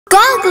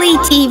Goggly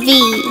TV.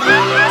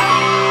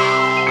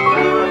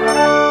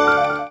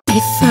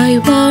 If I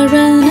were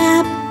an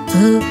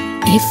apple,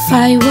 if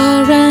I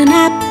were an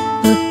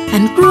apple,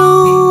 and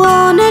grew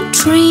on a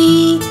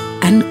tree,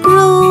 and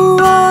grew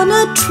on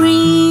a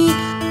tree,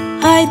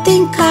 I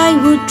think I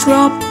would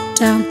drop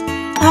down,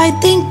 I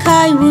think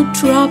I would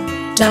drop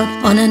down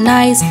on a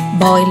nice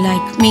boy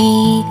like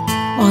me,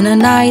 on a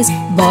nice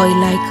boy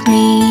like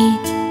me.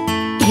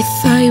 If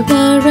I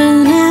were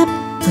an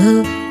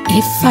apple,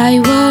 if I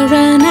were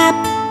an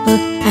apple,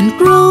 and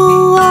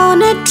grew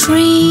on a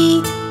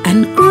tree,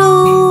 and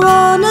grew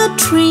on a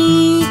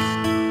tree,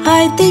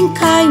 I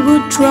think I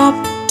would drop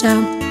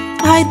down,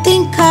 I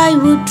think I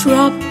would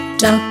drop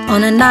down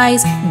on a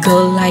nice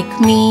girl like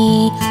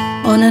me,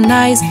 on a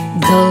nice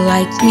girl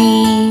like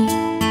me.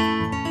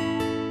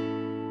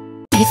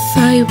 If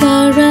I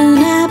were an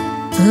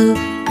apple,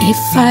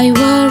 if I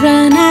were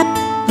an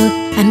apple,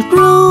 and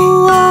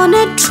grew on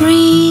a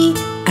tree,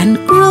 and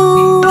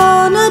grew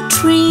on a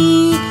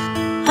tree,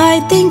 I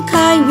think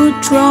I would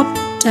drop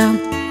down,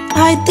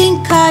 I think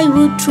I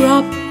would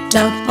drop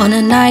down on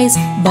a nice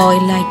boy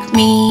like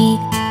me,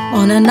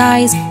 on a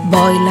nice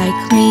boy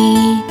like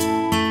me.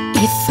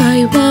 If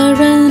I were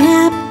an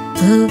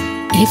apple,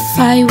 if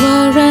I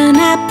were an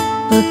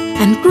apple,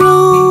 and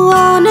grew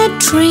on a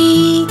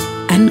tree,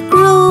 and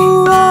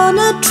grew on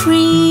a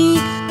tree,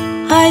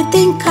 I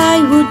think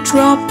I would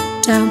drop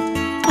down,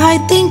 I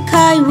think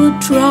I would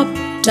drop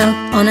down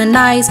on a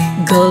nice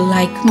girl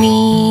like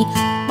me,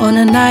 on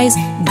a nice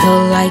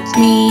girl like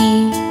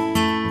me.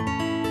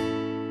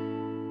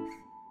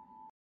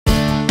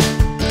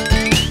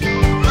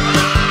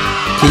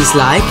 Please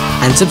like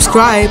and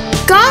subscribe.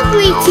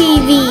 Goggly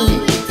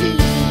TV.